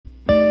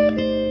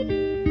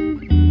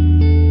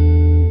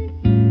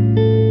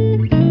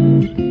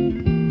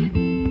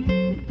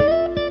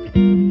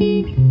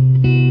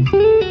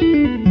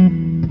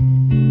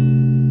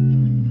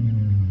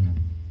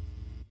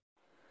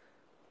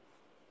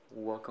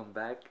welcome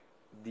back,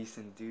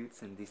 decent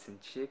dudes and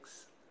decent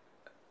chicks.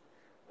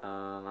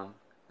 Um, I'm,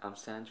 I'm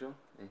Sandro,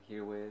 and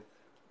here with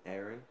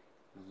Aaron.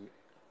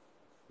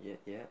 Ye-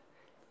 Yeah.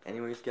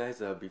 Anyways,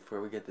 guys,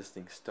 before we get this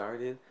thing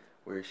started,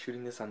 we're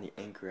shooting this on the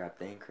Anchor app.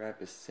 The Anchor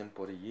app is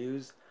simple to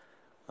use.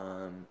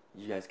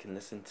 You guys can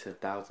listen to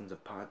thousands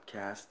of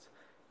podcasts.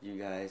 You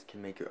guys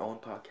can make your own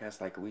podcast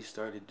like we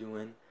started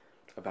doing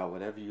about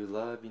whatever you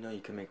love.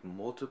 You can make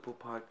multiple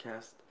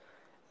podcasts,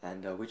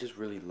 and we just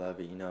really love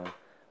it.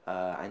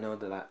 I know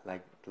that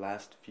like the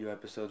last few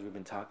episodes we've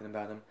been talking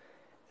about them,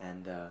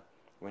 and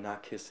we're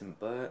not kissing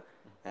butt,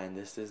 and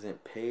this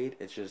isn't paid.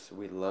 It's just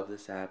we love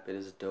this app. It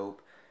is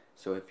dope.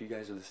 So if you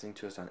guys are listening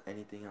to us on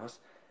anything else,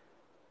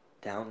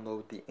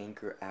 download the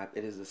Anchor app.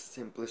 It is the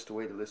simplest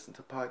way to listen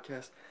to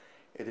podcasts.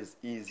 It is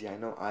easy. I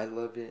know I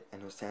love it. I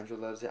know Sandra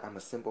loves it. I'm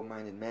a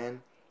simple-minded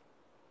man,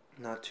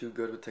 not too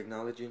good with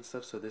technology and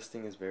stuff, so this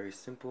thing is very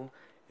simple.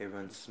 It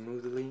runs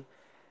smoothly,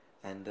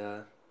 and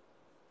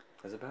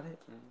that's about it.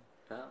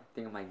 Well, I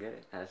think I might get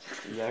it.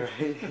 Actually. Yeah,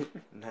 right?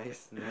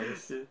 Nice.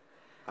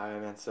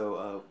 Alright, man,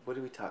 so what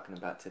are we talking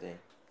about today?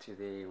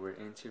 Today we're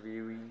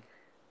interviewing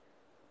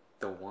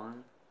the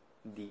one,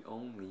 the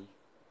only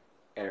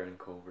Aaron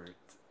Colbert.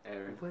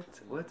 Aaron.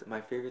 What?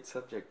 My favorite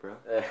subject, bro.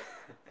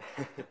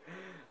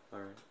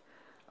 Alright.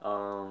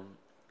 Um,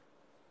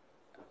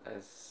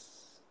 as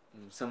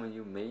some of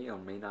you may or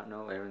may not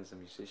know, Aaron's a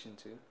musician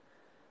too.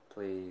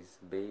 Plays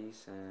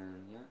bass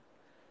and yeah.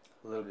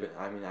 A little bit.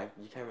 I mean,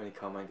 you can't really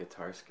call my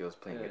guitar skills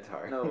playing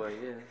guitar. No way,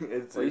 yeah.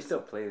 Well, you still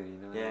play them, you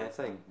know. Yeah, it's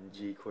like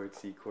G chord,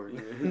 C chord.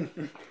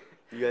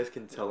 You guys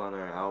can tell on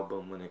our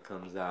album when it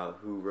comes out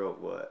who wrote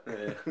what.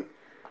 Yeah.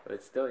 But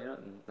it's still,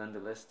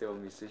 nonetheless, still a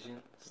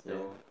musician.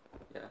 Still,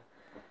 yeah.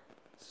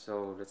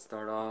 So let's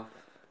start off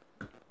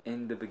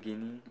in the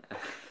beginning.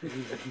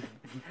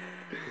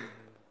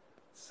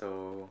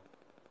 So,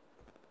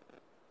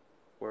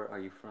 where are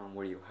you from?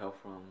 Where do you hail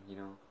from?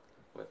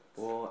 What?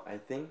 Well, I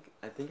think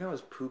I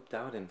was pooped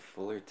out in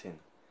Fullerton.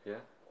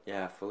 Yeah.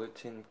 Yeah,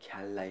 Fullerton,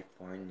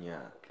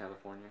 California.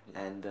 California.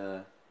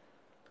 Yeah.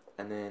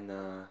 And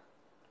then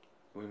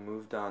we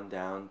moved on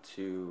down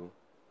to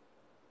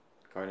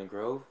Garden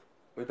Grove.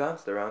 We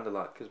bounced around a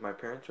lot because my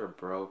parents were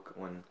broke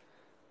when,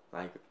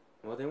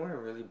 well, they weren't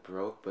really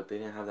broke, but they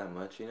didn't have that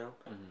much,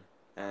 Mm-hmm.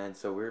 And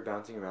so we were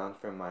bouncing around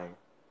from my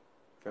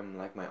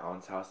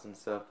aunt's house and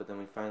stuff. But then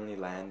we finally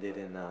landed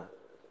in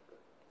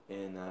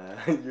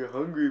you're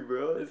hungry,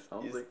 bro. It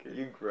sounds like it.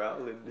 You're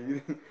growling,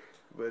 dude.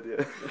 but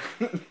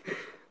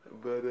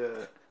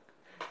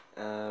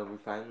we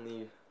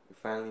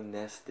finally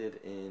nested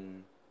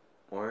in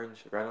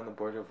Orange, right on the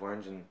border of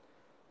Orange and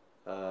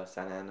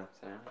Santa Ana.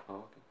 Santa Ana? Oh,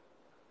 okay.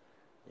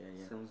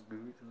 Yeah. Sounds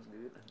good.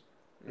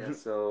 Yeah.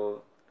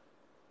 So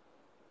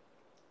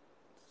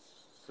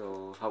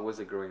how was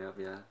it growing up?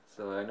 Yeah.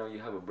 So I know you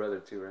have a brother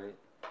too, right?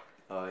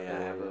 Oh yeah,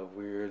 I have a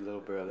weird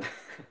little brother.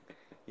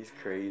 He's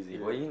crazy.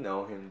 Yeah. Well, you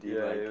know him,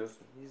 dude.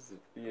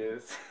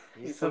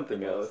 He's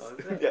something else.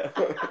 Yeah.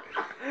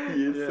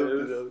 He is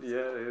something else.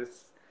 Yeah, it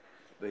is.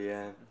 But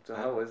yeah. So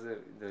how was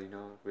it, the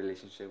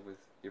relationship with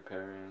your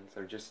parents,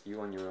 or just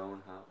you on your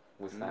own? How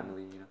with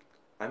family,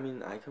 I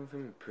mean, I come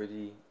from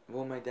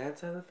well, my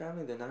dad's side of the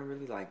family, they're not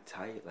really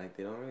tight.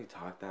 They don't really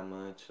talk that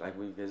much.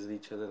 We visit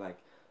each other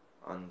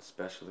on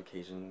special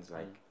occasions,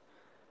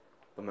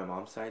 But my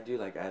mom's side, dude,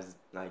 as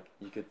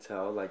you could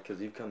tell, because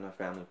you've come to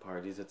family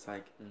parties, it's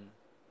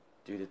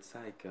dude, it's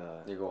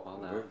you go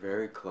all out. We're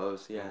very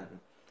close, yeah.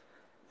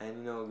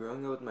 And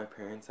growing up with my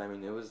parents, we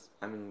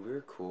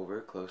were cool, we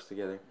were close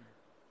together.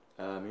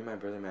 Me and my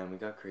brother, man, we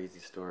got crazy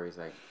stories.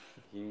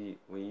 We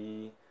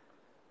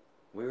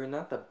were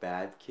not the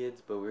bad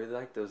kids, but we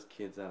were those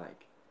kids that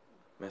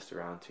messed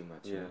around too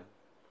much. Yeah.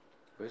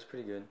 It was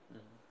pretty good.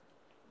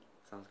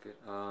 Mm-hmm. Sounds good.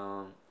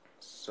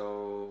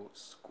 So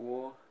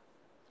school.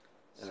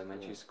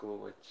 Elementary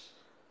school,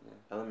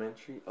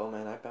 Elementary? Oh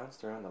man, I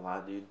bounced around a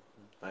lot, dude.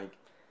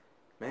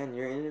 Man,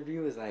 your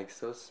interview is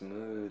so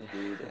smooth,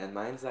 dude. And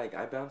mine's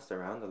I bounced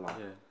around a lot.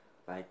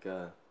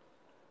 Yeah.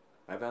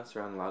 I bounced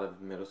around a lot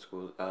of middle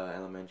school,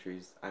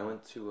 elementaries. I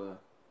went to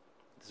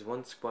this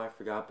one school I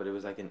forgot, but it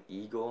was an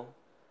eagle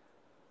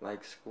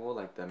school,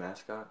 the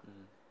mascot.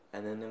 Mm-hmm.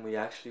 And then we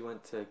actually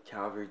went to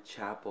Calvary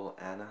Chapel,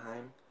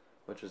 Anaheim,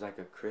 which was a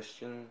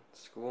Christian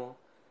school.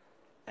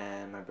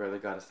 And my brother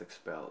got us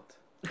expelled.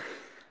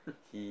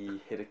 He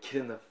hit a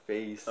kid in the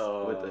face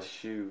with a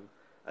shoe,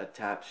 a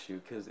tap shoe,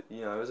 because it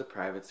was a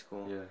private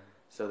school. Yeah.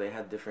 So they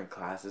had different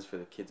classes for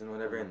the kids and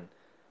whatever. Mm-hmm. And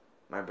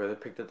my brother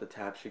picked up the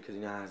tap shoe because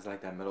it has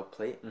that metal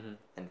plate, Mm-hmm.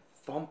 and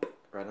thump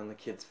right on the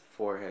kid's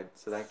forehead.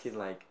 So that kid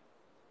I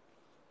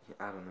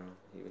don't know,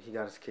 he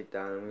got us kicked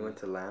out, and we went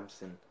to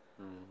Lamson.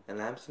 Mm-hmm. And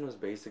Lamson was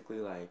basically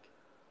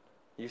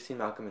you've seen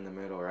Malcolm in the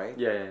Middle, right?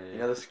 Yeah. You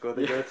know the school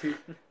they go to?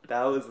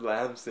 That was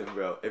Lamson,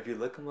 bro. If you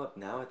look them up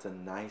now, it's a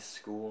nice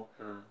school.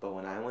 But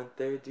when I went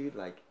there, dude,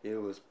 it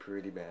was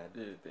pretty bad.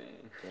 Yeah,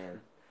 dang. Yeah.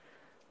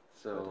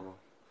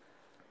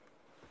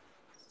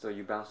 So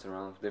you bounced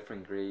around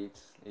different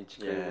grades. Each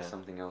grade was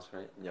something else,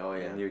 right? Oh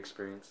yeah. A new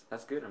experience.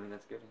 That's good.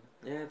 That's good.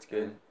 Yeah, it's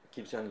good.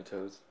 Keeps you on your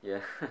toes.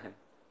 Yeah,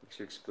 makes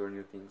you explore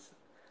new things.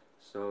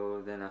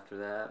 So then after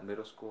that,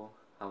 middle school.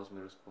 How was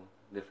middle school?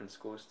 Different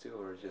schools too,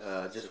 or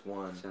Just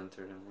one.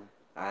 centered in one?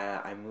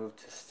 I moved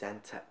to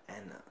Santa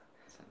Ana.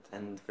 Center.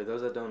 And for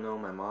those that don't know,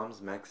 my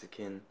mom's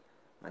Mexican,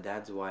 my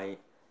dad's white,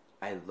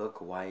 I look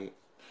white.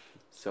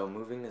 So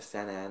moving to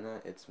Santa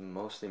Ana, it's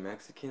mostly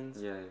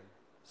Mexicans. Yeah.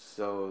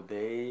 So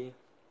they,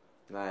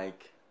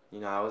 like,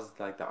 I was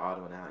like the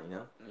odd one out,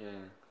 Yeah.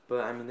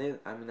 But I mean,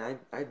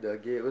 I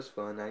dug it. It was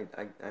fun. I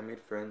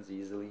made friends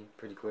easily,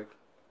 pretty quick.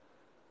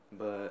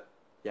 But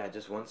yeah,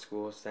 just one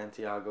school,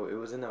 Santiago. It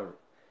was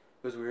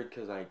weird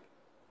because like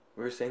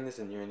we were saying this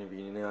in your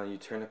interview. You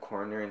turn a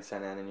corner in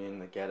Santa Ana and you're in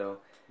the ghetto.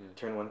 Yeah.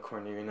 Turn one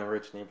corner, you're in a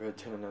rich neighborhood.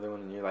 Turn another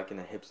one, and you're like in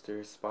a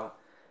hipster spot.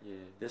 Yeah.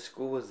 This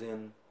school was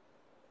in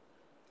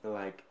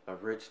like a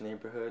rich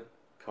neighborhood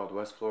called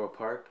West Floral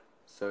Park.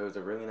 So it was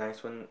a really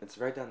nice one. It's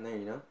right down there,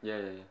 Yeah, yeah,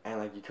 yeah. And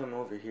like you come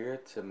over here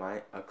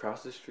to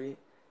across the street,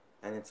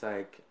 and it's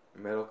like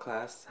middle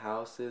class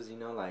houses,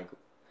 like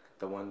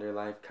the Wonder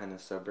Life kind of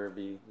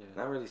suburby. Yeah.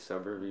 Not really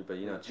suburby, but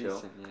chill,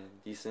 Decent, yeah.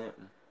 decent.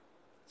 Mm.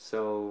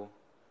 So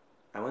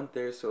I went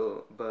there.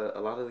 But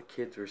a lot of the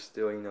kids were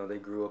still, they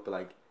grew up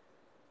like.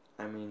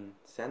 I mean,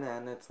 Santa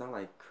Ana, it's not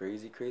like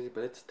crazy,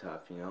 but it's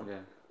tough, Yeah.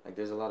 Like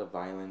there's a lot of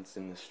violence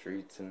in the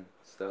streets and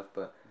stuff,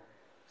 but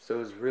so it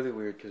was really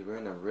weird because we're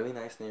in a really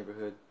nice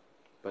neighborhood,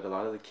 but a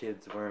lot of the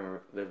kids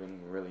weren't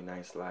living really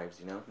nice lives,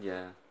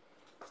 Yeah.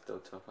 Still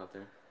tough out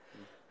there.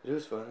 It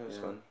was fun. It was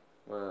Yeah. fun.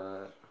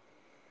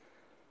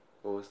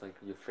 What was like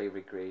your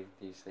favorite grade?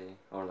 Do you say,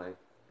 or like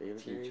Favorite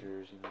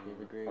teachers, grade?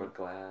 Favorite grade? or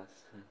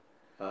class?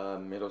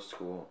 Middle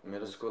school.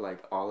 Middle school,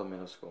 like all of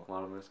middle school.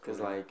 All of middle school.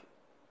 Cause like,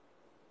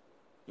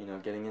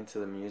 getting into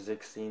the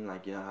music scene,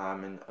 like how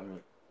I'm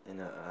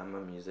a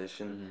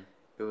musician. Mm-hmm.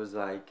 It was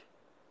like,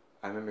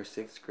 I remember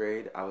 6th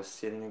grade. I was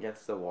sitting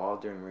against the wall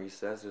during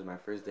recess. It was my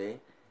first day,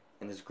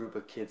 and this group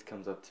of kids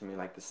comes up to me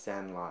like the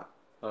Sandlot,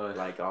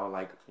 like all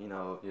like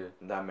yeah.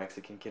 that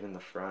Mexican kid in the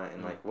front,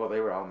 and Mm. like they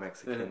were all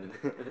Mexican,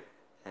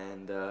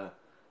 and they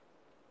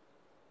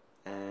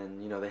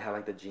had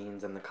like the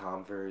jeans and the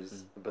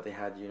Converse, but they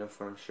had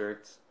uniform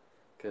shirts,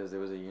 cause it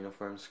was a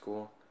uniform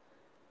school,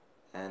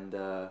 and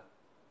they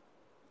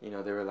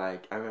were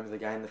like, I remember the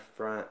guy in the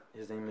front.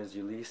 His name is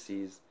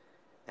Ulysses,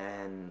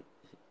 and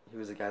he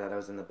was the guy that I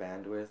was in the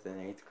band with in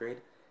 8th grade,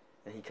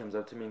 and he comes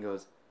up to me and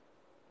goes,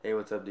 "Hey,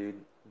 what's up,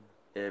 dude?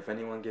 If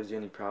anyone gives you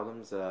any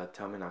problems,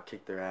 tell me and I'll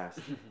kick their ass."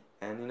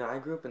 And I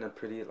grew up in a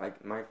pretty,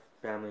 like, my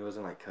family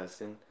wasn't like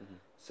cussing,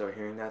 so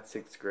hearing that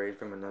 6th grade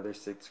from another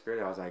 6th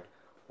grade, I was like,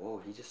 "Whoa,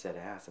 he just said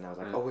ass," and I was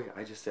like, "Oh wait,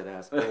 I just said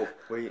ass. Oh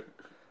wait,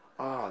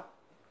 like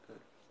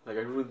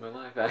I ruined my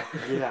life."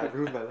 Yeah, I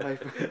ruined my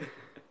life."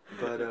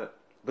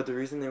 But the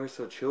reason they were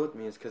so chill with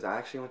me is because I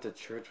actually went to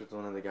church with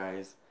one of the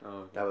guys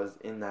that was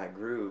in that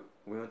group.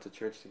 We went to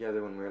church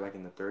together when we were like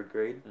in the 3rd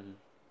grade. And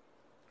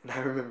I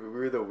remember we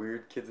were the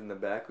weird kids in the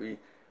back. We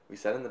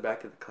sat in the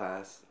back of the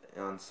class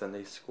on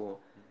Sunday school,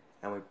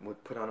 and we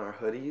would put on our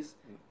hoodies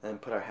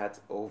and put our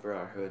hats over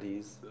our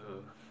hoodies.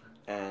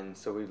 And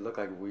so we'd look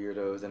like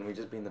weirdos, and we'd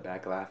just be in the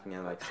back laughing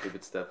at like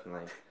stupid stuff and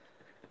like,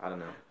 I don't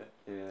know.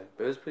 Yeah.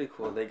 But it was pretty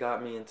cool. They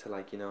got me into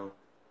like, it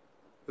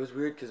was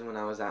weird because when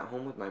I was at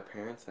home with my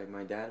parents, like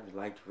my dad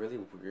liked really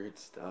weird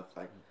stuff.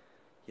 Like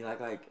he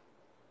liked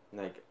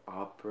like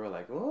opera,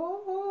 like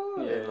oh,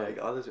 and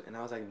like all this. And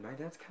I was like, my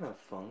dad's kind of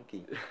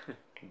funky,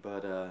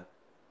 but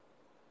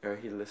or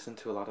he listened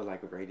to a lot of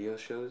like radio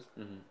shows.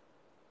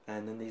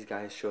 And then these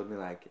guys showed me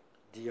like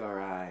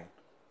DRI,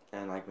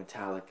 and like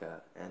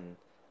Metallica and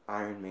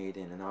Iron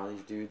Maiden and all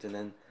these dudes. And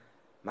then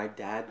my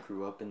dad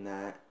grew up in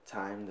that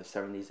time, the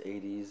 70s,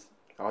 80s.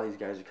 All these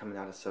guys are coming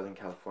out of Southern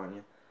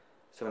California.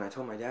 So when I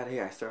told my dad, hey,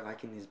 I start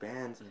liking these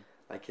bands,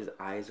 like his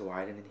eyes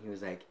widened and he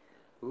was like,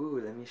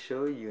 ooh, let me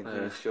show you.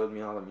 And he showed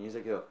me all the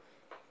music.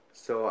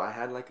 So I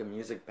had like a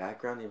music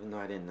background even though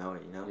I didn't know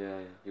it, Yeah,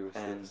 you were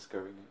still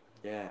discovering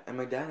it. Yeah, and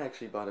my dad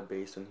actually bought a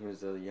bass when he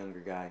was a younger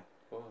guy.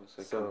 Oh,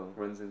 so it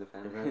runs in the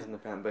family. It runs in the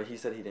family, but he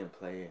said he didn't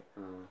play it.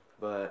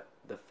 But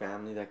the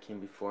family that came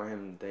before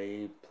him,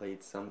 they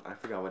played some, I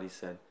forgot what he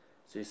said.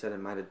 So he said it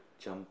might have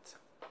jumped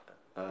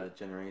a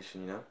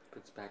generation,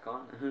 It's back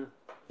on.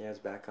 Yeah, it's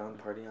back on,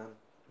 party on.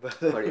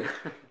 Party.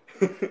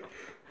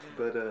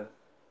 But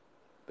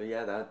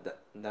yeah,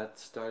 that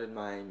started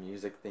my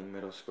music thing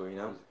middle school,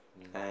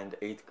 And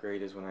 8th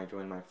grade is when I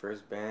joined my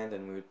first band,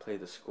 and we would play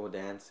the school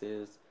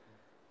dances,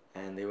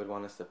 and they would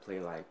want us to play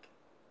like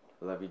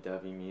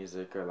lovey-dovey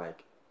music or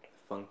like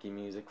funky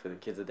music for the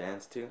kids to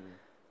dance to.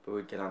 But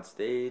we'd get on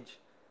stage,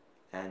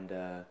 and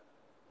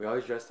we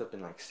always dressed up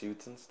in like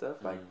suits and stuff,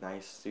 like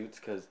nice suits,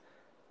 because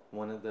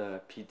one of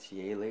the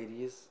PTA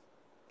ladies,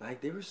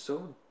 like they were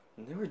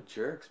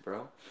jerks,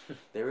 bro.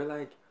 They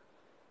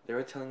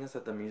were telling us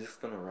that the music's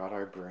gonna rot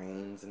our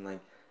brains and like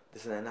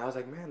this and that. And I was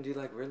like, man, dude,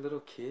 like we're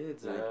little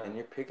kids, like, and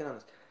you're picking on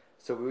us.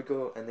 So we would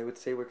go, and they would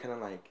say we're kind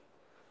of like,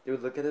 they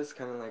would look at us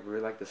kind of like we're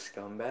like the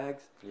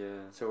scumbags. Yeah.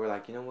 So we're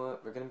like, you know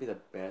what? We're gonna be the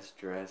best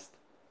dressed,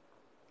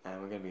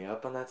 and we're gonna be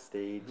up on that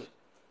stage,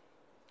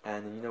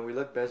 and we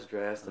look best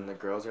dressed, and the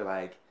girls are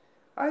like,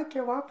 ay,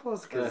 que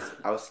guapos, because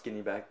I was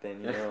skinny back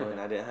then, you know, and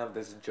I didn't have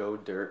this Joe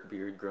Dirt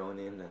beard growing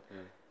in. And, Yeah.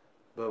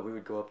 but we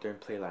would go up there and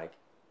play like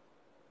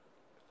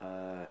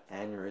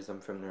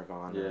Aneurysm from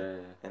Nirvana, Yeah.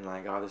 and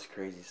like all this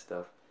crazy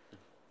stuff.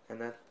 And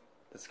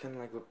that's kind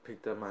of like what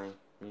picked up my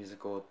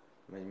musical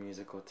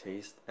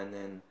taste. And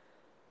then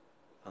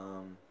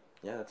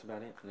yeah, that's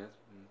about it. Yes.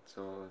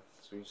 So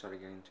you started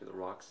getting into the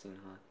rock scene,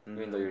 huh? Mhm.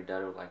 Even though your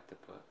dad would liked it,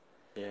 but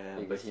Yeah, I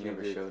but guess he you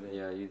never did- showed it.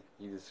 Yeah, you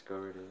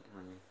discovered it.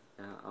 I mean,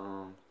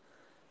 yeah.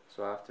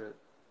 So after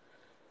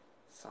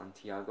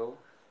Santiago,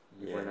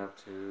 you went Yeah. up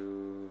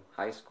to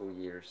high school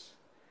years.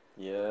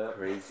 Yeah.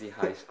 Crazy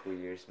high school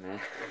years, man.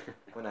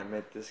 When I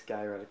met this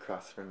guy right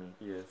across from me.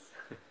 Yes.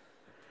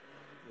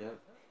 Yep.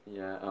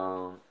 Yeah.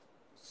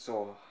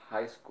 So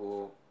high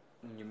school,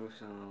 when you moved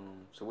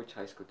so which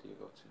high school did you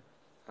go to?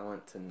 I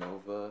went to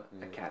Nova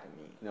Yeah.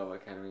 Academy. Nova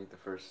Academy, the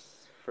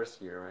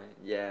first year, right?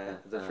 Yeah,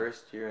 the Uh,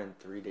 first year and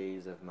 3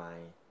 days of my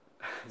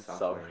sophomore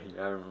Sophomore year.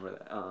 year, I remember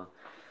that.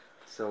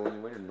 So when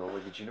you went to Nova,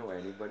 did you know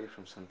anybody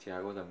from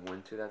Santiago that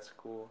went to that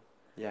school?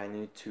 Yeah, I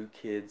knew 2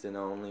 kids, and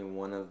only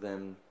one of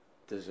them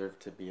deserved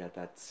to be at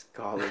that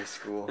scholar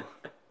school.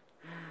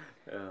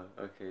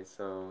 Okay,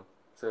 so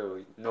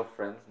no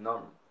friends,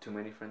 not too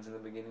many friends in the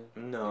beginning.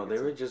 No, You they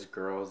could were say? just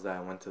girls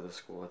that went to the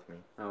school with me.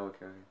 Oh,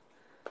 okay.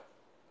 I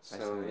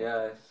So see.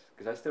 yeah,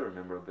 because I still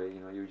remember a bit.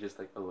 You were just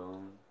like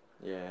alone.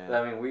 Yeah.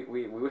 I mean,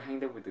 we would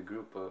hang out with the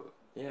group, but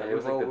Yeah, it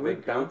was like well, the we big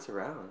would group. bounce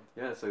around.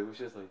 Yeah, so it was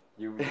just like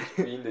you would just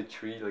be in the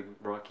tree like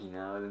rocking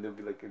out, and there'll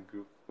be like a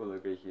group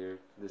like right here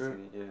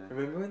listening. Yeah.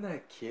 Remember when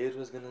that kid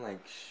was gonna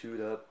like shoot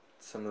up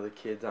some of the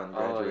kids on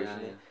Oh graduation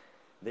yeah, day?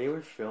 They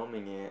were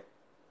filming it.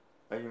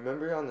 You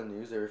remember on the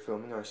news they were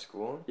filming our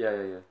school?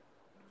 yeah.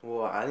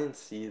 Well, I didn't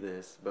see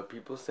this, but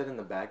people said in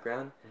the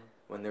background Mhm.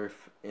 when they were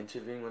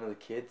interviewing one of the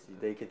kids,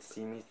 they could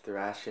see me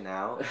thrashing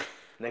out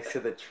next to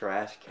the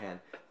trash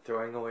can,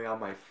 throwing away all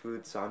my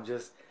food. So I'm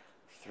just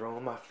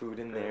throwing my food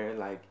in there,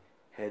 like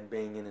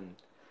headbanging, and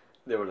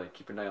They were like,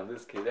 keep an eye on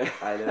this kid.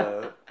 I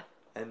know.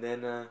 And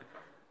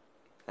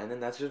then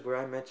that's just where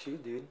I met you,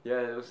 dude.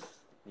 Yeah, it was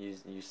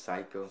You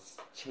psycho.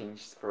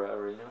 changed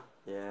forever, you know.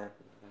 Yeah.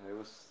 Yeah, it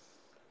was.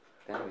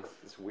 Damn,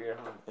 it's weird,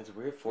 huh? It's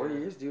weird. 4 Yeah.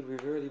 years, dude.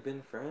 We've already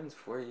been friends.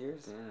 4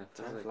 years. Yeah, it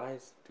feels Time like,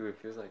 flies. dude, it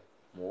feels like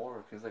more.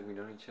 It feels like we've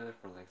known each other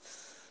for like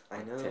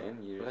I know.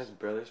 10 years. We're like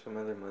brothers from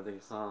other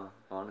mothers. Huh?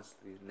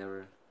 Honestly,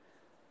 never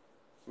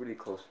really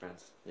close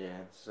friends. Yeah.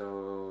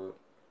 So,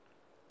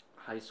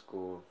 high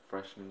school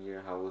freshman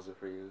year, how was it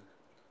for you?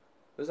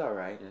 It was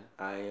alright.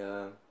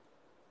 Yeah.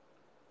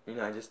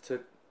 I just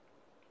took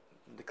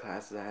the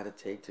classes I had to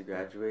take to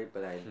graduate,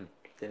 but I Hmm.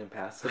 didn't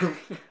pass them.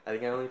 I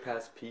think I only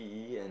passed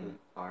PE and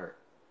art.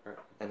 Art.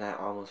 And I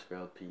almost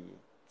failed PE,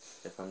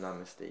 if I'm not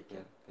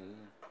mistaken. Yeah.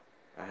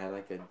 I had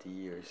like a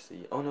D or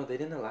C. Oh no, they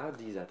didn't allow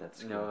D's at that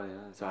school. No,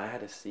 yeah. So I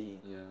had a C.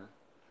 Yeah.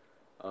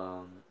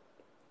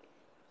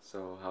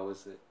 So how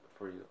was it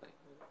for you? Like,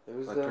 It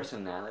was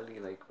personality?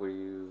 Like, were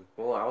you?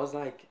 well, I was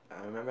like,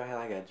 I remember I had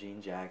like a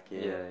jean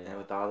jacket, Yeah. and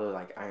with all the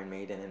like Iron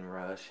Maiden and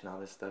Rush and all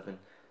this stuff,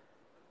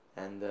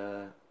 and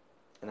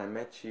I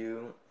met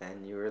you,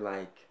 and you were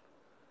like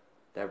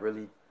that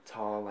really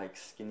tall, like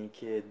skinny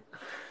kid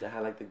that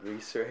had like the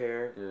greaser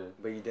hair, Yeah.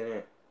 but you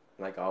didn't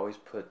like always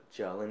put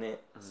gel in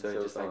it, so So it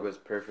it's just like all- was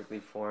perfectly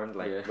formed,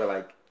 like Yeah. but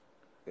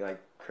like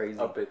crazy.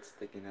 A bit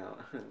sticking out.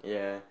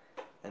 Yeah,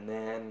 and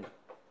then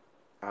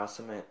I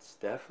also met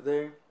Steph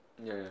there,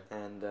 Yeah.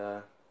 and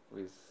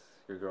With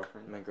your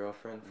girlfriend? my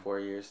girlfriend, 4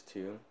 years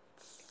too.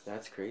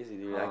 That's crazy,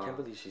 dude. I can't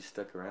believe she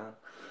stuck around.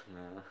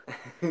 Nah.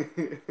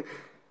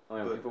 Oh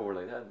I mean, people were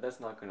like,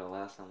 that's not gonna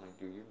last. I'm like,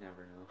 dude, you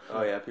never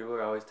know. yeah, people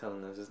are always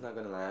telling us it's not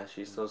gonna last.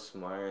 She's so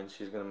smart and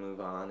she's gonna move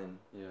on and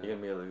Yeah. you're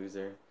gonna be a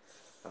loser.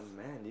 Oh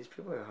man, these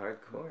people are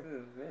hardcore.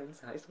 Man,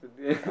 it's high school,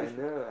 dude. I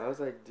know. I was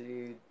like,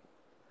 dude,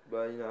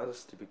 but I was a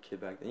stupid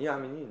kid back then. Yeah, I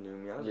mean, you knew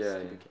me. I was a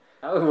stupid kid.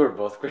 Oh, we're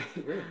both great.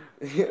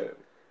 Yeah,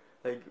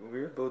 like we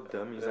were both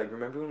dummies. Yeah. Like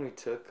remember when we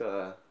took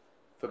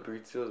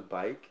Fabrizio's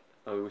bike?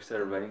 Oh, we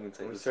started riding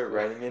inside. We the started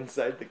school. riding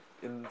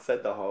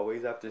inside the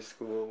hallways after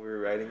school. We were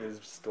riding his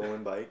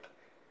stolen bike,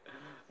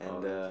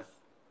 and Oh,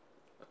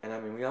 and I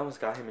mean we almost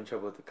got him in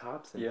trouble with the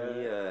cops. And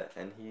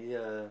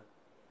Yeah.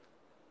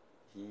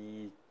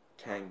 he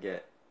can't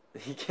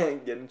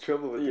get in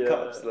trouble with the Yeah.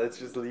 cops. Let's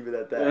just leave it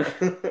at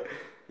that.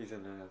 He's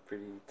in a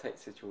pretty tight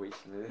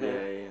situation.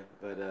 yeah.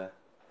 But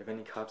if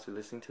any cops are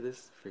listening to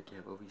this,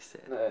 forget what we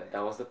said.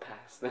 That was the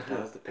past. That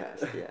was the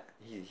past. Yeah,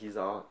 he's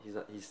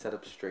set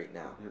up straight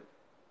now. Yeah.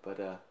 But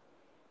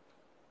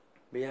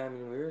yeah, I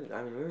mean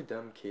we were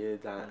dumb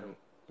kids.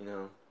 You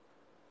know,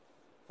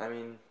 I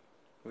mean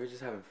we were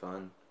just having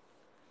fun.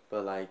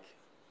 But like,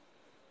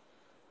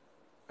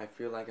 I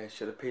feel like I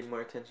should have paid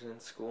more attention in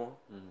school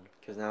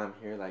because now I'm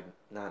here like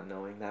not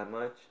knowing that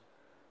much.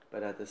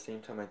 But at the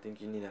same time, I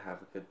think you need to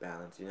have a good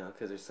balance, you know,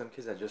 because there's some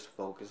kids that just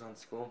focus on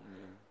school.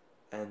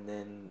 And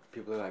then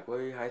people are like, what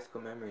are your high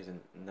school memories? And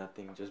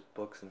nothing, just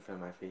books in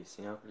front of my face,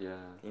 you know? Yeah.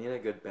 You need a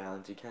good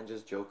balance. You can't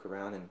just joke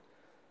around and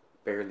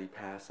barely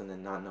pass and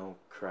then not know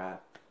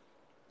crap.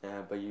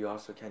 Yeah, but you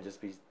also can't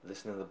just be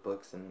listening to the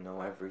books and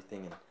know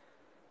everything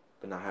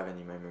but not have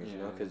any memories, you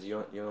know, Yeah, because that's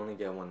true. you only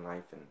get one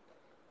life and you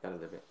gotta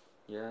live it.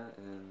 Yeah,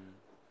 and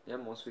yeah,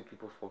 mostly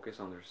people focus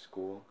on their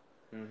school.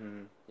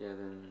 Mm-hmm. Yeah,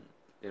 then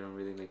they don't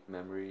really make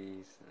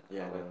memories.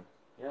 Yeah, But no.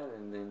 yeah,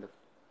 then they end up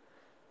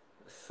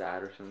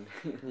sad or something.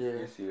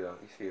 Yeah. You see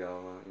it all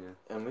a lot.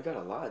 Yeah. And we got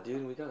a lot,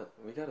 dude. We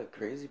got a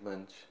crazy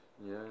bunch.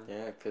 Yeah.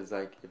 Yeah, cause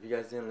like if you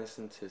guys didn't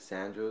listen to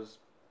Sandro's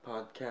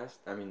podcast,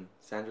 I mean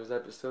Sandro's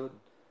episode,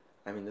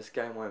 I mean this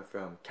guy went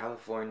from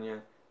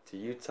California to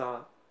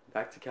Utah,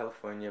 back to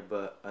California,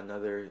 but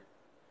another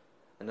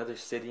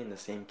city in the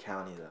same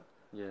county though.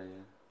 Yeah,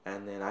 yeah.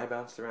 And then I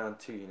bounced around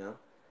too, you know.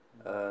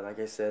 Like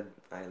I said,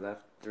 I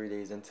left 3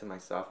 days into my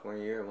sophomore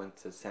year. Went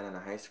to Santa Ana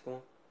High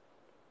School.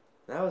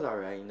 That was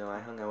alright, you know. I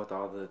hung out with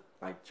all the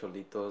like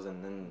cholitos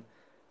and then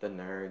the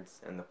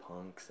nerds and the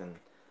punks and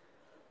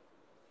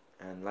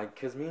like,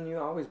 cause me and you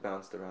always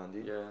bounced around,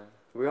 dude. Yeah.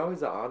 We were always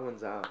the odd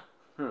ones out.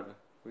 Huh.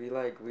 We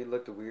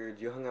looked weird.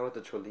 You hung out with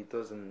the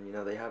cholitos and you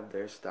know they have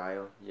their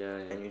style, Yeah,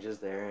 yeah. and you're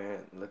just there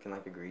looking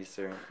like a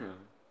greaser.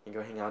 You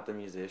go hang out with the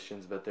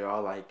musicians, but they're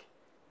all like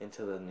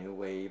into the new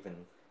wave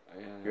and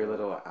Yeah. you're a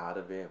little out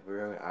of it.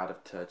 We're out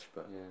of touch,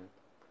 but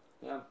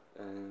Yeah. Yeah,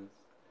 and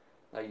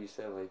like you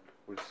said, like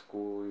with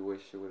school, we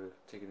wish you would have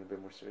taken it a bit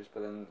more serious.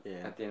 But then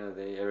yeah, at the end of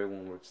the day,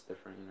 everyone works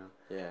different, you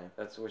know. yeah,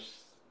 That's which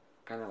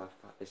kind of like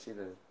I see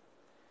the.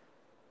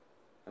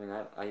 I mean,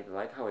 I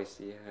like how I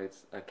see how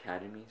it's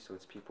academy, so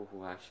it's people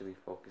who actually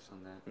focus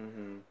on that.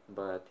 mhm,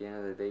 But at the end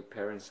of the day,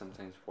 parents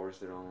sometimes force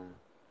their own.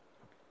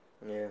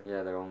 yeah,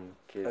 Yeah, their own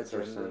kids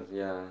or agenda. sons.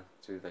 Yeah,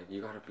 to like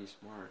you gotta be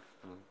smart.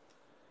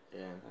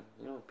 Yeah, And,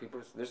 you know,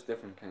 people. There's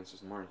different kinds of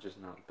smart, just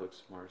not book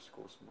smart,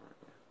 school smart.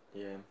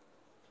 yeah,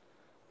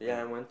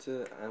 yeah. I went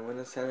to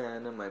Santa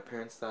Ana. My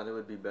parents thought it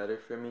would be better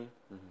for me,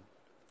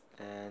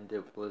 and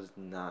it was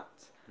not.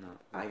 No.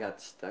 I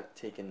got stuck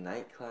taking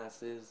night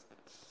classes,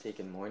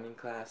 taking morning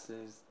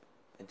classes,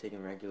 and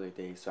taking regular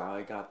days. So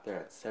I got there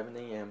at 7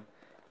 a.m.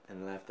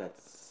 and left at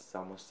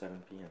almost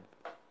 7 p.m.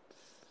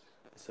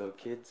 So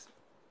kids,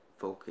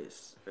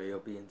 focus, or you'll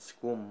be in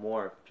school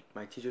more.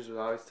 My teachers would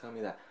always tell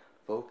me that,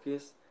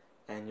 focus,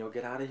 and you'll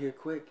get out of here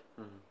quick.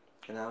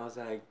 And I was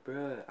like,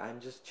 bruh, I'm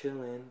just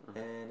chilling,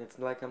 and it's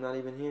like I'm not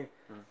even here.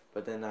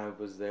 But then I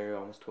was there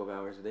almost 12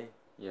 hours a day.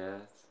 Yeah,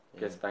 it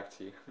gets back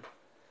to you.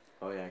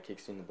 Oh yeah, it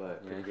kicks you in the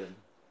butt pretty good.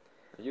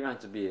 You don't have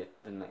to be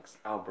the next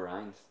Albert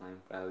Einstein,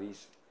 but at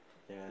least,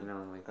 Yeah. you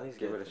know, like, At least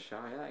give get it a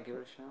shot. Yeah, give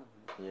it a shot.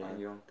 Yeah. Find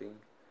your own thing.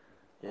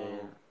 Yeah.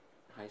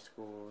 High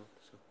school,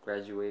 so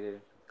graduated,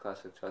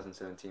 class of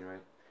 2017, right?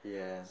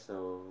 Yeah.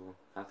 So,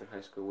 after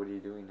high school, what are you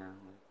doing now?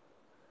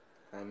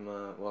 I'm,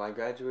 well, I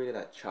graduated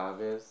at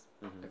Chavez,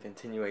 a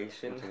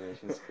continuation.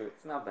 Continuation school.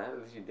 It's not bad,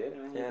 at least you did it,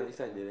 man. Yeah, at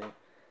least I did it.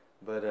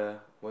 But,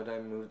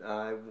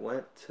 I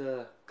went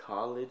to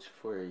college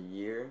for a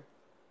year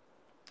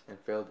and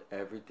failed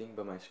everything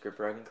but my script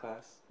writing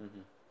class.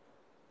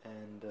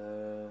 And,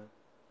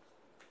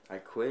 I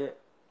quit.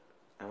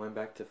 I went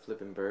back to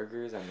flipping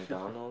burgers at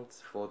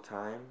McDonald's full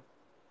time.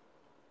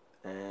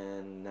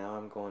 And now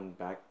I'm going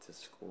back to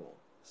school.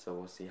 So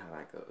we'll see how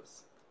that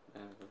goes.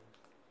 Yeah,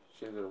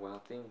 should go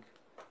well, I think.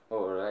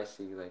 Or I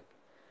see, like,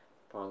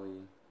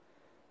 probably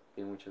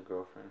being with your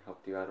girlfriend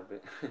helped you out a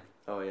bit.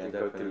 Oh yeah, to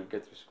definitely.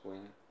 get through school,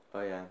 yeah.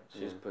 Oh yeah,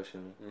 she's Yeah.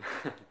 pushing me.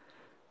 Yeah.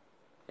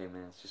 Hey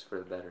man, it's just for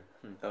the better.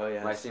 Oh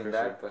yeah, Might it's seem for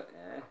bad, sure. but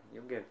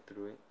you'll get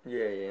through it.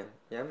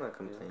 Yeah, I'm not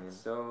complaining. Yeah.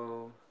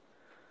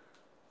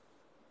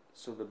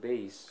 So the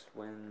bass,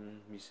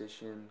 when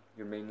musician,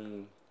 your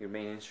main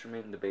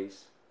instrument, the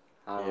bass.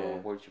 Yeah.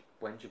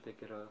 When did you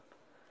pick it up?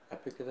 I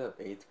picked it up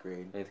 8th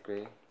grade. 8th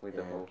grade with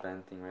the Yeah. whole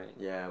band thing, right?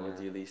 Yeah,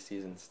 with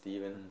Ulysses and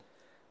Steven. Mm.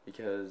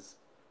 Because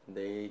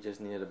they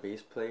just needed a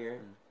bass player.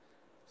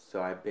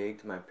 So I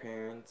begged my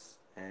parents,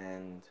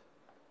 and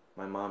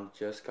my mom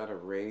just got a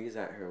raise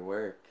at her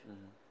work.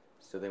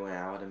 So they went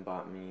out and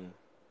bought me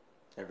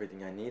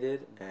everything I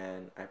needed,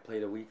 and I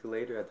played a week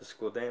later at the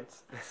school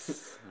dance.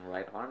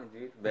 Right on it,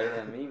 dude. Better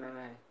than me,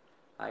 man.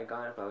 I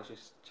got it, but I was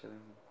just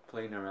chilling,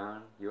 playing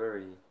around. You're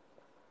already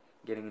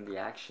getting in the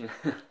action.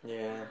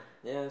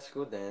 Yeah,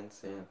 school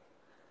dance, yeah.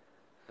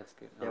 That's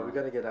good. Yeah, we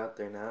gotta get out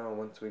there now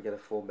once we get a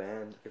full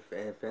band. If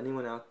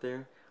anyone out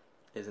there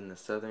is in the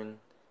Southern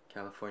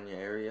California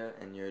area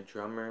and you're a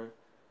drummer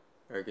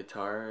or a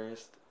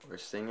guitarist or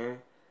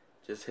singer,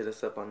 just hit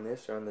us up on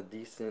this or on the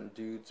Decent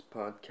Dudes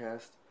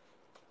podcast.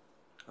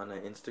 On the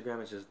Instagram,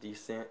 it's just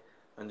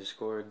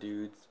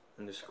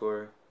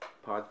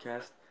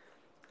decent_dudes_podcast.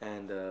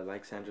 And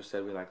like Sandra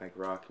said, we like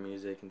rock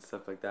music and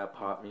stuff like that,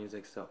 pop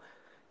music. So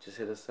just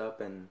hit us up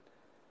and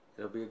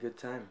it'll be a good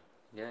time.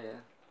 Yeah.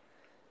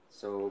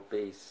 So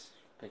bass,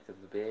 picked up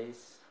the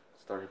bass,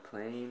 started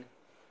playing.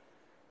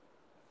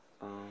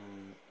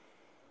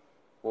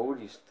 What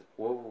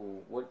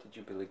did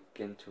you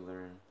begin to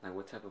learn? Like,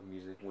 what type of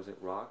music? Was it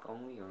rock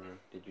only, or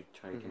did you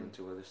try to get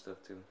into other stuff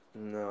too?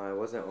 No, I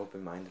wasn't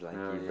open-minded like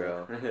you,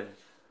 bro.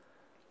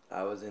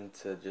 I was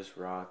into just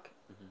rock.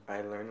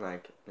 I learned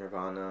like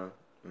Nirvana,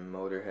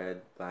 Motorhead,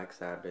 Black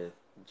Sabbath,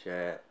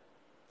 Jet,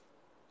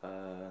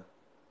 uh,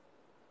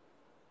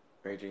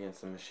 Rage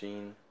Against the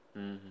Machine,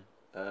 Mm-hmm.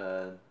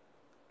 uh,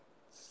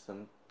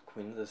 some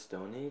Queen of the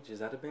Stone Age. Is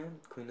that a band?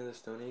 Queen of the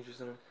Stone Age or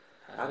something?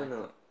 I don't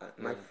know.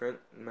 Yeah.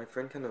 My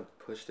friend kind of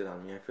pushed it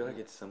on me. I feel like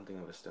Yeah. it's something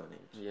of a Stone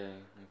Age, Yeah.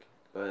 Okay.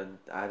 but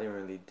I didn't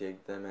really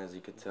dig them, as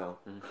you could tell.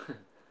 Mm.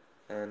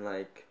 And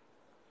like,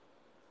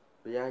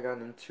 but yeah, I got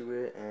into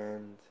it,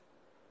 and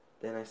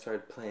then I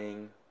started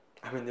playing.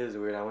 I mean, this is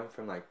weird. I went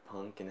from like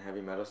punk and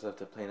heavy metal stuff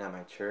to playing at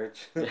my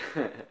church.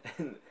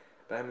 and,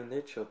 but I mean,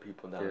 they're chill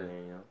people down Yeah. there,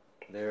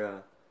 you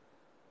know.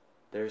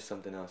 They're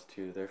something else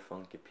too. They're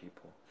funky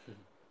people.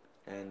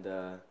 And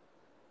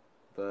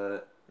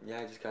but yeah,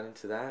 I just got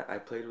into that. I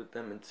played with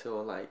them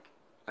until like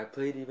I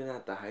played even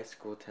at the high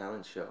school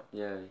talent show.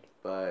 Yeah.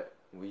 But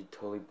we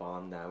totally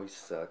bombed that. We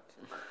sucked.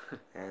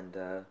 and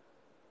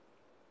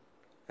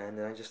and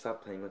then I just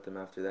stopped playing with them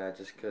after that,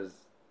 just because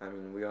I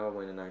mean we all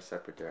went in our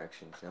separate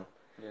directions, you know.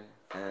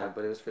 Yeah.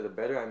 But it was for the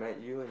better. I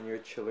met you, and you're a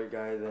chiller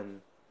guy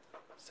than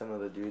some of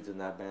the dudes in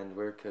that band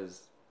were,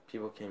 because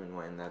people came and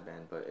went in that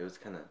band, but it was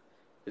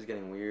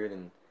getting weird,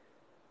 and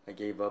I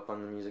gave up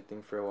on the music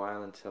thing for a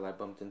while until I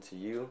bumped into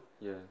you.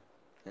 Yeah.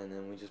 And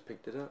then we just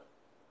picked it up.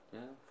 Yeah.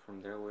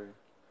 From there, we're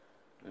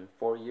in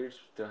 4 years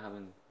still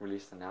haven't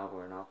released an album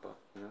or not, but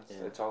you know,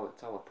 it's all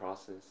a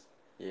process.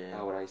 Yeah.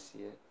 How would I see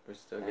it? We're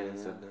still getting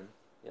yeah. stuff done.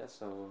 Yeah.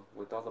 So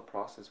with all the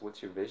process,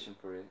 what's your vision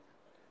for it?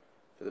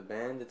 For the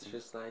band, it's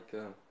just like,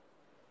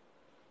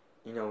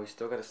 you know, we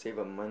still gotta save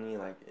up money.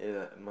 Like,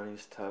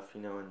 money's tough,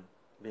 you know, and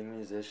being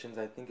musicians,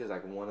 I think, is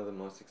like one of the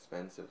most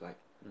expensive, like,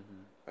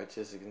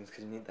 artistic things,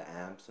 because you need the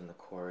amps and the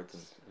chords,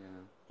 and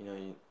you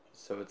know,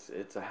 so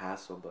it's a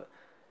hassle. But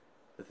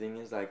the thing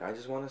is, like, I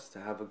just want us to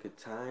have a good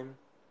time,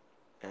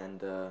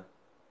 and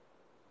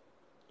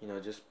you know,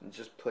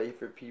 just play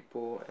for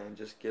people and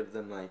just give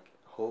them like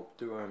hope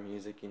through our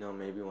music. You know,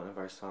 maybe one of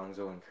our songs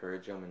will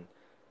encourage them, and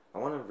I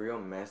want a real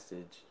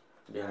message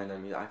behind our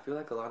music. I feel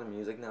like a lot of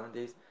music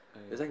nowadays,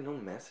 there's like no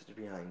message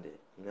behind it,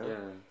 you know?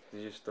 Yeah,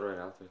 you just throw it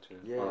out there too.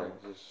 Yeah. Or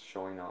like just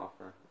showing off.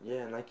 Or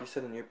yeah, and like you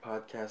said in your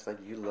podcast, like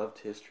you loved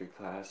history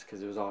class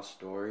because it was all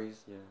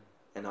stories. Yeah.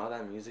 And all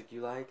that music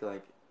you like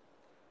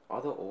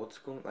all the old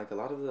school, like a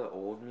lot of the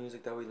old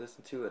music that we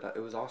listened to,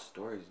 it was all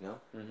stories, you know?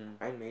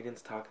 Iron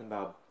Maiden's talking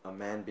about a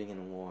man being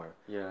in war.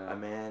 Yeah. A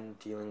man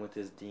dealing with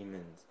his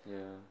demons.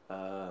 Yeah.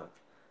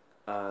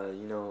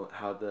 You know,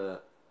 how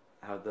the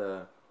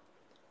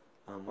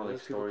Well, like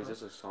stories.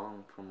 There's a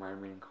song from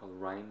Iron Maiden called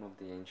 "Rhyme of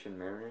the Ancient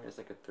Mariner." It's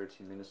like a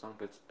 13-minute song,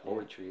 but it's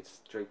poetry.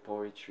 It's straight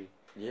poetry.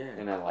 Yeah.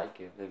 And I like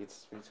it. Like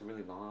it's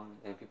really long,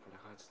 and people are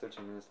like, "Oh, it's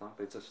 13 minutes long,"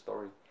 but it's a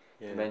story.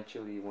 Yeah.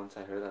 Eventually, once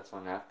I heard that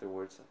song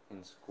afterwards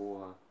in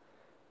school,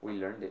 we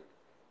learned it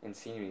in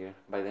senior year.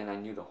 By then, I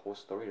knew the whole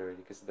story already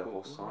because the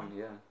whole song.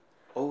 Yeah.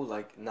 Oh,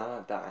 like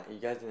not that you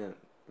guys didn't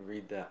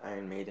read the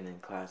Iron Maiden in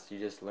class. You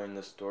just learned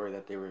the story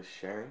that they were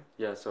sharing.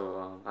 Yeah.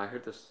 So I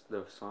heard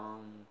the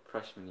song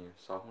freshman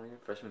sophomore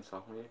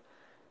year,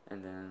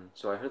 and then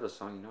so I heard the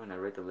song, you know, and I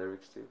read the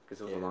lyrics too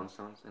because it was a long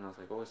song, and I was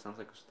like, oh, it sounds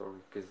like a story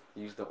because it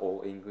used the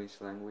old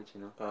English language,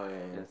 you know. Oh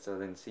yeah. And so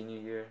then senior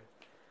year,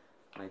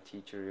 my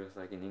teacher, it was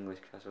like in English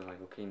class, was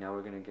like, okay, now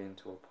we're gonna get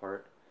into a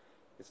part.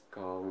 It's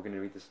called, we're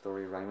gonna read the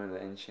story "Rhyme of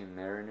the Ancient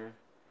Mariner."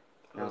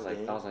 And I was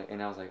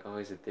like, oh,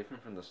 is it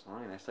different from the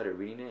song? And I started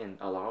reading it, and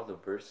a lot of the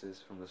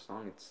verses from the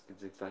song, it's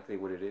exactly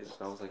what it is.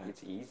 So I was like,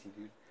 it's easy,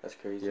 dude. That's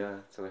crazy. Yeah,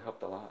 so it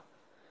helped a lot.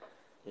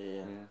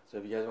 Yeah. So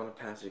if you guys want to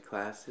pass your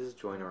classes,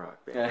 join a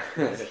rock band.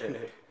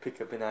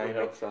 Pick up an Iron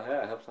Maiden.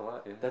 It helps a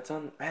lot. Yeah. That's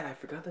on. Man, I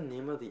forgot the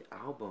name of the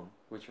album.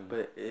 Which one?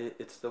 But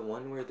it's the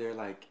one where they're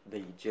like the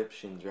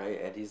Egyptians, right?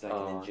 Eddie's like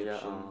an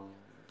Egyptian.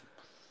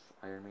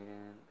 Yeah, Iron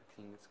Maiden, I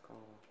think it's called.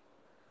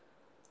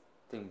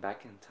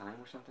 Back in Time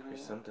or something like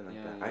that. Or something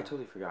like that. Yeah. I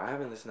totally forgot. I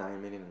haven't listened to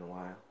Iron Maiden in a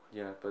while.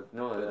 Yeah, but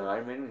no,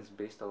 Iron Maiden is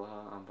based a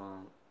lot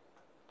on.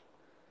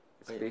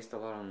 It's based a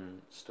lot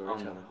on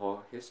storytelling,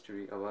 whole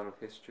history, a lot of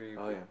history.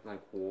 Oh yeah.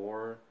 Like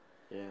war.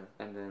 Yeah.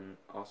 And then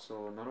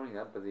also not only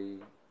that, but they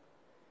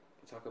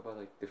talk about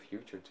like the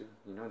future too.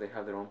 You know, they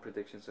have their own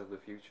predictions of the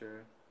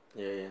future.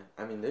 Yeah.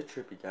 I mean, they're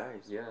trippy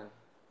guys. Yeah.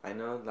 I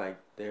know, like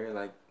they're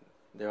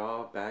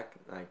all back,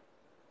 like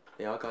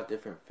they all got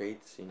different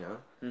faiths, you know.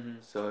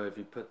 So if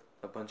you put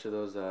a bunch of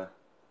those, you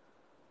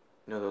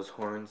know, those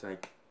horns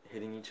like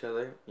hitting each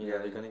other, you know,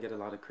 they're gonna get a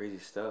lot of crazy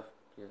stuff.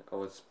 Yeah.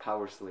 Oh, it's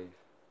Power Slave.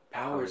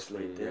 Power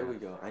Slave. There we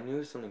go. I knew it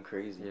was something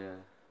crazy. Yeah.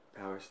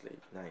 Power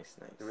Slave. Nice.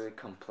 They're really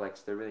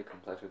complex. They're really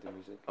complex with the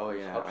music. Oh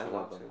yeah, I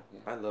love them.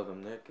 Yeah. I love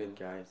them. They're good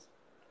guys.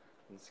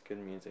 It's good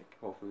music.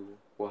 Hopefully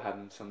we'll have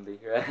them someday.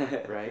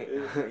 Right?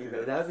 You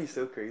know, that'd be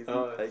so crazy.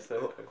 Oh, like,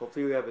 so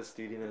hopefully we have a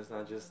studio that's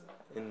not just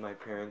in my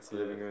parents'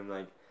 living room.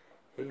 Like,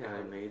 hey,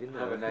 I made it.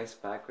 Have a nice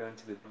background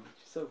to the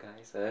beach. So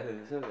guys,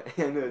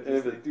 I know.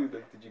 Just like, dude,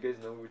 like, did you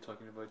guys know we were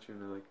talking about you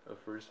in like a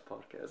first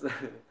podcast?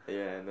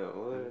 Yeah, I know.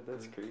 Well,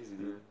 that's crazy,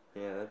 dude.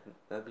 Yeah,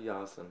 that'd be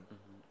awesome.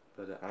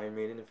 But Iron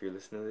Maiden, if you're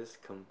listening to this,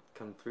 come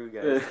through,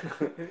 guys.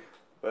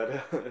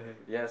 But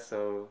yeah,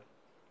 so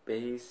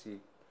bass, you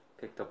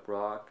picked up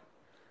rock.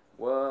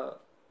 What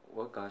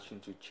got you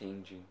into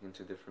changing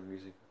into different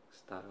music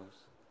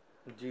styles?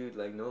 Dude,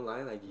 like, no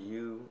lie, like,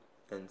 you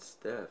and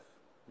Steph.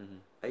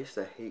 I used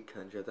to hate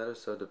country. I thought it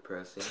was so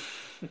depressing.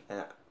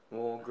 And,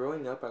 well,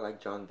 growing up, I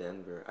liked John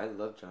Denver. I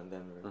love John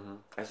Denver.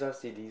 I still have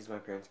CDs my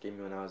parents gave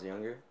me when I was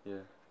younger.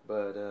 Yeah.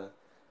 But,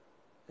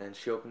 and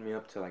she opened me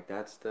up to, like,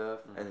 that stuff.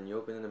 And then you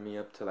opened me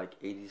up to, like,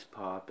 80s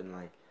pop and,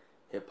 like,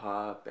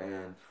 hip-hop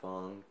and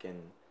funk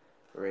and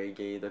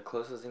reggae. The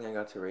closest thing I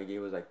got to reggae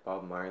was, like,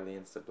 Bob Marley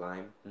and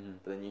Sublime.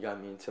 But then you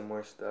got me into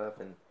more stuff,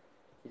 and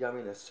you got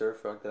me into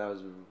surf rock that I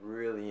was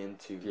really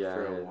into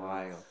for a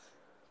while.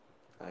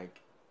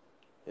 Like,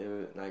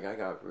 like, I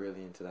got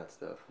really into that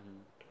stuff.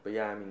 But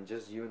yeah, I mean,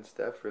 just you and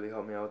Steph really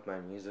helped me out with my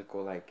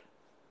musical, like,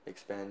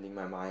 expanding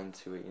my mind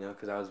to it, you know,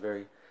 because I was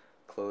very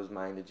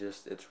closed-minded,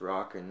 just, it's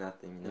rock or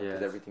nothing, you know,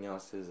 because everything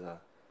else is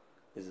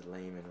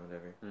lame and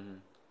whatever.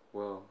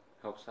 Well,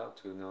 helps out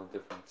to know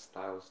different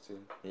styles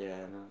too. Yeah. You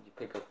know, you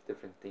pick up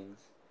different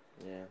things.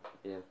 Yeah.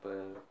 Yeah,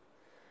 but,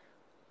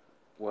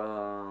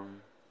 well,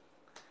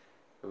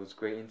 it was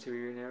great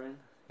interviewing Aaron.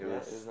 It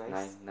was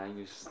nice. Now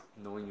you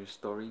knowing your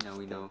story. Now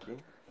we know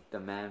the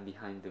man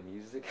behind the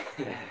music.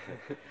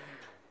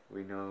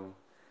 We know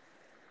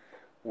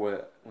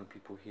what when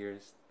people hear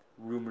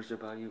rumors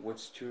about you,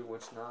 what's true,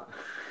 what's not.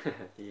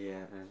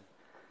 Yeah.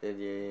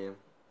 Yeah.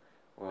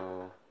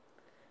 Well,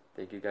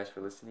 thank you guys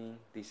for listening.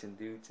 Decent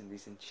dudes and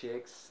decent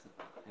chicks.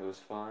 It was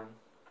fun.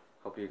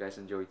 Hope you guys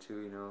enjoy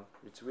too. You know,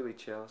 it's really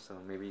chill. So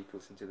maybe you can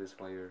listen to this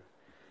while you're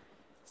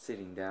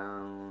sitting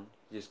down.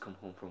 You just come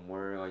home from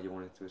work. All you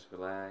want to do is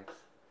relax.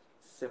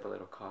 Sip a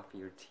little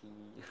coffee or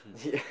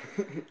tea.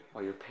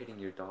 While you're petting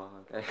your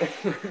dog.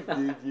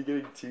 Dude, you're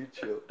getting too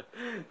chill.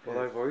 Well,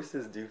 our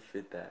voices do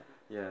fit that.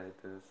 Yeah,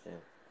 it does. Yeah.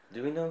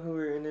 Do we know who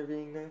we're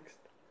interviewing next?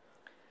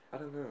 I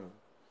don't know.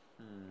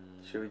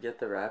 Should we get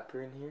the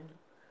rapper in here?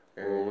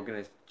 Well, we're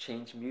gonna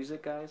change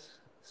music, guys.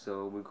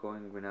 So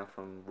we're now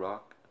from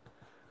rock,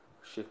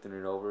 shifting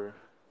it over.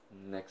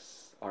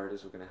 Next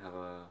artist, we're gonna have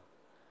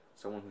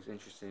someone who's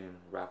interested in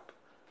rap.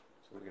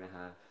 So we're gonna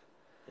have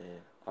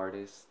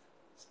artist.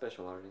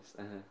 Special artist.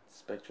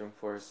 Spectrum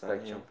Force.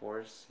 Spectrum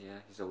Force, yeah.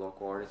 He's a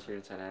local artist here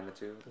in Santa Ana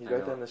too. He's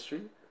right down the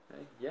street?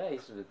 Yeah,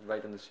 he's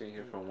right down the street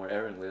here from where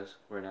Aaron lives.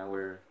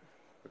 We're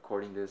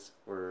recording this.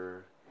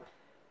 We're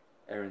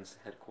Aaron's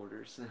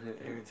headquarters.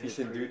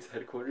 Decent dude's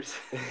headquarters.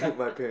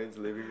 My parents'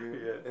 living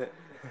room.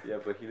 Yeah,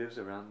 but he lives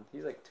around,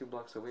 he's like 2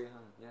 blocks away,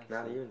 huh? Yeah.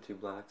 Not even 2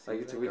 blocks. Like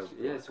it's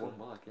 1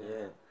 block,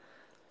 yeah.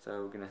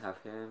 So we're gonna have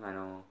him. I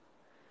know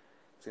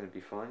it's gonna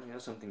be fun, you know,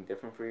 something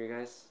different for you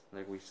guys.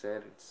 Like we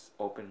said, it's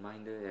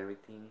open-minded,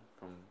 everything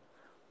from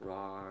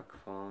rock,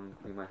 funk.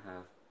 We might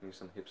have maybe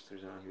some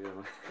hipsters around here.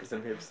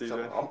 Some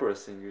opera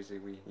singers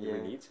if we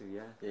need to,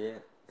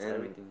 Yeah. And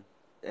everything.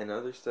 And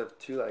other stuff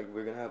too, like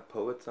we're gonna have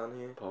poets on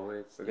here.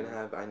 We're gonna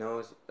have, I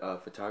know a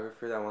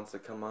photographer that wants to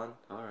come on.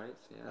 Alright,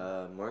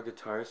 yeah. More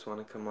guitarists want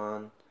to come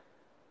on.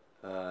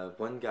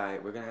 One guy,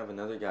 we're gonna have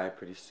another guy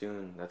pretty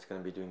soon that's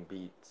gonna be doing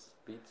beats.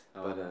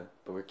 Oh,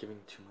 but we're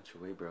giving too much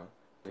away, bro.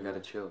 We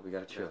gotta chill.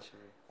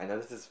 I know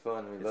this is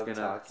fun. We love talking. It's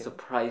gonna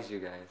surprise you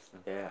guys.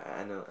 Yeah,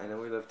 I know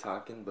we love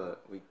talking,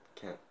 but we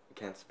can't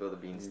spill the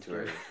beans too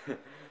early.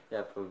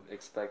 Yeah, but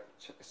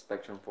expect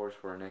Spectrum Force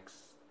for our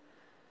next,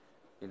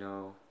 you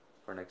know,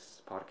 for our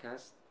next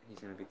podcast. He's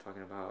gonna be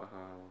talking about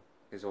how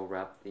his old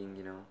rap thing,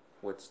 you know,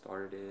 what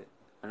started it.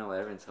 I know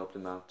Evans helped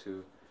him out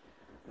too.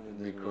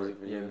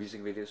 Record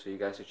music videos, so you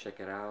guys should check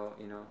it out,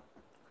 you know.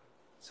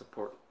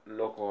 Support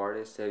local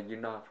artists. You're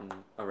not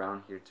from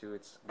around here too.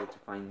 It's good to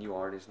find new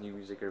artists, new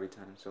music every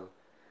time. So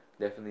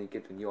definitely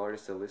get the new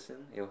artists to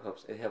listen. It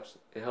helps us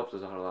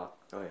out a lot.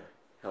 Oh yeah.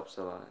 Helps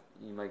a lot.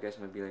 You guys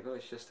might be like, oh,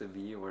 it's just a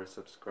view or a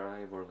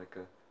subscribe or like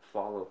a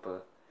follow,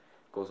 but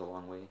it goes a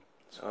long way.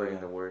 Spreading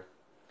the word.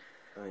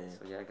 Oh yeah.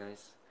 So yeah,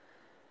 guys.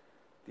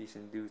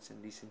 Decent dudes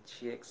and decent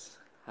chicks.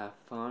 Have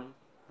fun.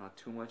 Not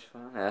too much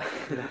fun.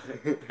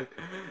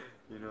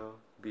 You know,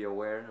 be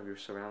aware of your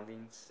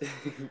surroundings.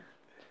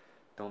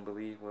 Don't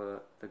believe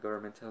what the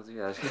government tells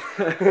you.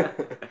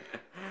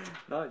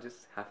 No,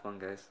 just have fun,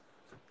 guys.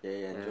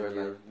 Yeah, enjoy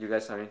life. You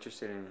guys are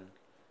interested in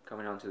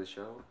coming on to the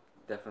show,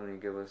 definitely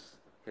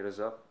hit us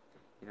up.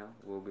 You know,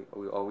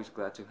 we're always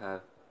glad to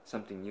have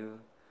something new.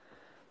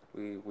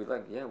 We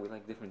like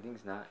different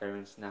things now.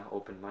 Aaron's now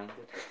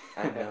open-minded.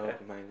 I'm now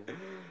open-minded.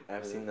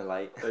 I've seen the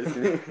light.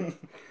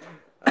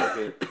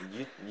 Okay,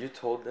 you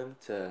told them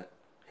to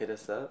hit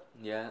us up.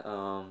 Yeah,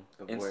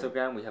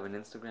 Instagram. We have an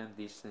Instagram,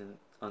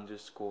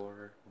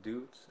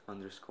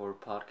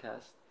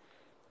 decent_dudes_podcast.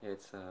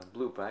 It's a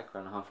blue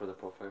background, for the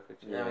profile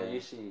picture. Yeah, I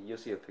mean, you'll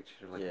see a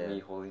picture like me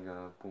holding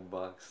a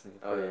boombox.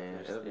 Oh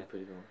yeah, that'll be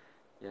pretty cool.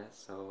 Yeah,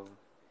 so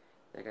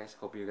yeah, guys.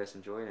 Hope you guys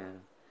enjoyed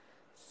and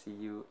see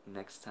you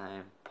next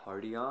time.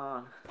 Party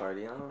on.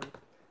 Party on.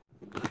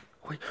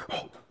 Wait,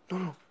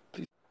 no,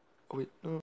 please. Oh wait, no.